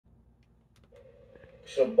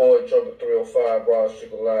It's your boy Joker 305, Raw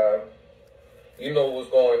Sugar Live. You know what's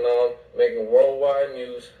going on, making worldwide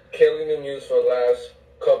news, killing the news for the last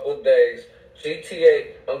couple days. GTA,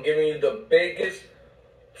 I'm giving you the biggest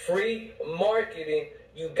free marketing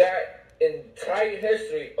you got in entire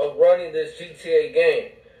history of running this GTA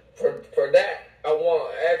game. For that, I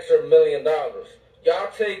want an extra $1 million.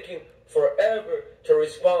 Y'all taking forever to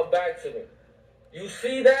respond back to me. You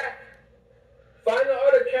see that? Find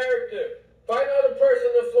another character. Find another person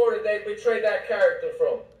in Florida they betrayed that character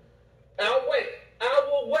from. I'll wait. I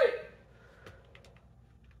will wait.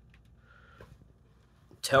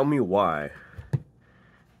 Tell me why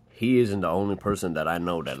he isn't the only person that I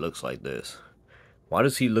know that looks like this. Why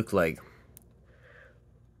does he look like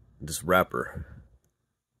this rapper?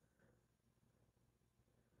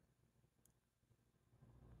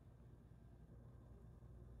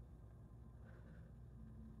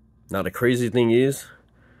 Now the crazy thing is,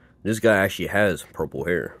 this guy actually has purple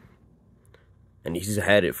hair. And he's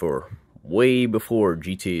had it for way before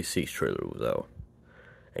GTA 6 trailer was out.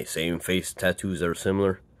 And same face tattoos that are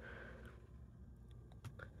similar.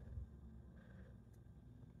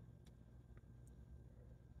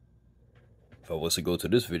 If I was to go to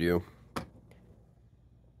this video,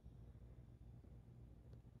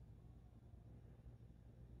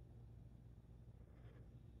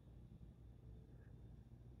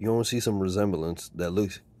 you don't see some resemblance that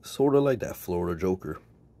looks sort of like that Florida Joker.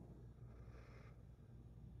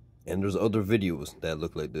 And there's other videos that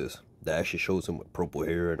look like this, that actually shows him with purple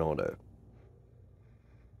hair and all that.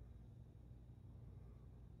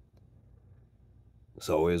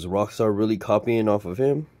 So is Rockstar really copying off of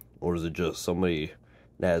him? Or is it just somebody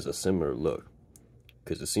that has a similar look?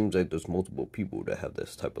 Because it seems like there's multiple people that have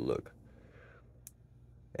this type of look.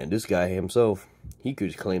 And this guy himself, he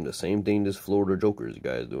could claim the same thing this Florida Joker's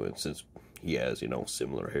guy is doing, since he has, you know,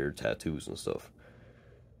 similar hair, tattoos and stuff.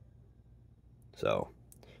 So,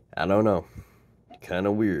 I don't know. Kind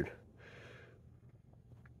of weird.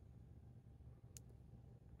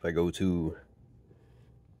 If I go to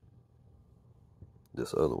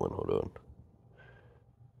this other one, hold on.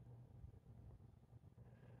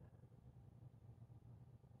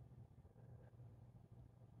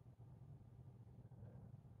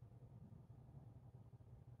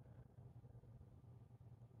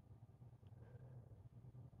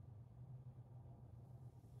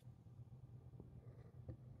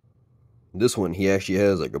 This one, he actually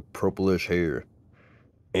has like a purplish hair.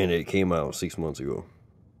 And it came out 6 months ago.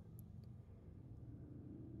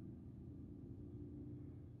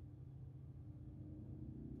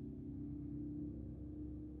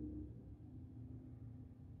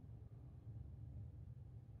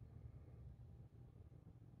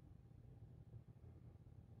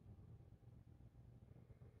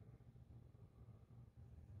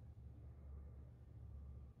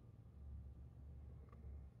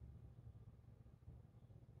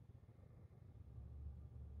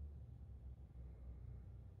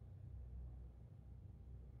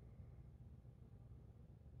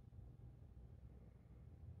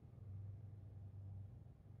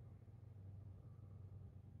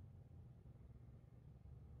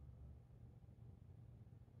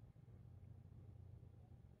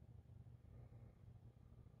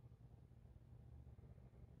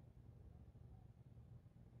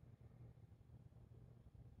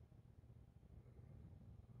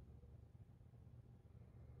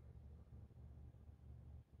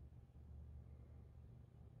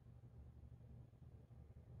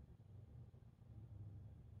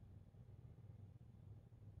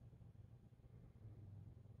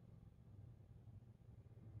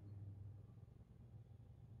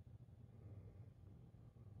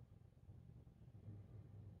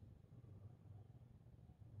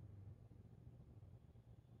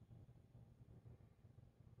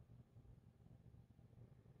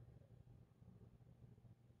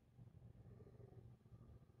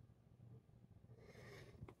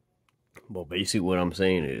 But basically what I'm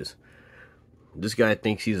saying is, this guy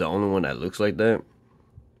thinks he's the only one that looks like that.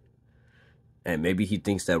 And maybe he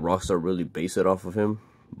thinks that Rockstar really based it off of him.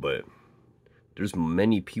 But there's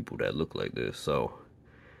many people that look like this. So,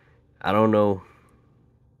 I don't know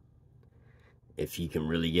if he can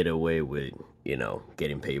really get away with, you know,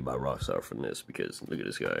 getting paid by Rockstar from this. Because look at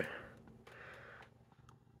this guy.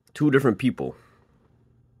 Two different people.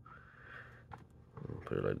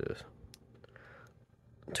 Put it like this.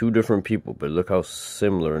 Two different people, but look how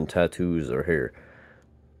similar in tattoos or hair.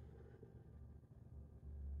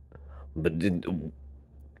 But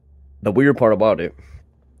the weird part about it,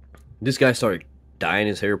 this guy started dyeing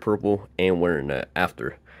his hair purple and wearing that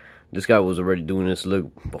after. This guy was already doing this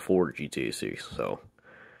look before GTA 6, so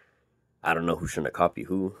I don't know who's trying to copy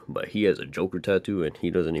who, but he has a Joker tattoo and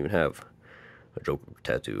he doesn't even have a Joker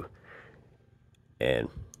tattoo. And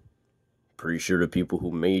pretty sure the people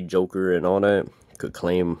who made Joker and all that could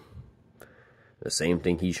claim the same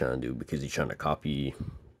thing he's trying to do because he's trying to copy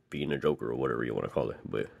being a Joker or whatever you want to call it.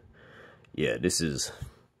 But yeah, this is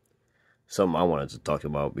something I wanted to talk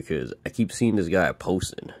about because I keep seeing this guy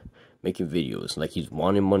posting, making videos, like he's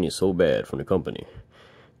wanting money so bad from the company.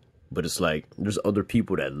 But it's like, there's other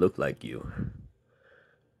people that look like you.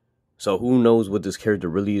 So who knows what this character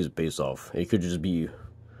really is based off. It could just be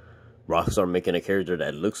Rockstar making a character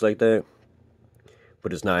that looks like that,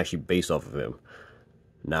 but it's not actually based off of him.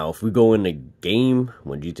 Now, if we go in the game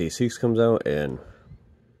when GTA 6 comes out and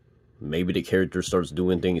maybe the character starts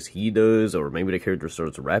doing things he does, or maybe the character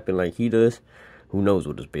starts rapping like he does, who knows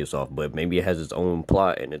what it's based off. But maybe it has its own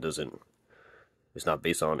plot and it's not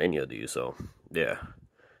based on any of these. So yeah,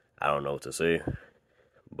 I don't know what to say,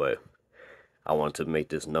 but I want to make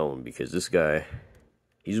this known because this guy,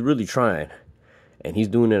 he's really trying and he's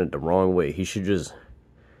doing it the wrong way. He should just,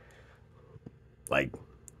 like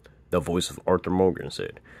the voice of Arthur Morgan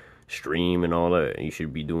said, stream and all that. You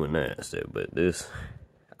should be doing that instead. But this,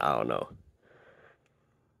 I don't know.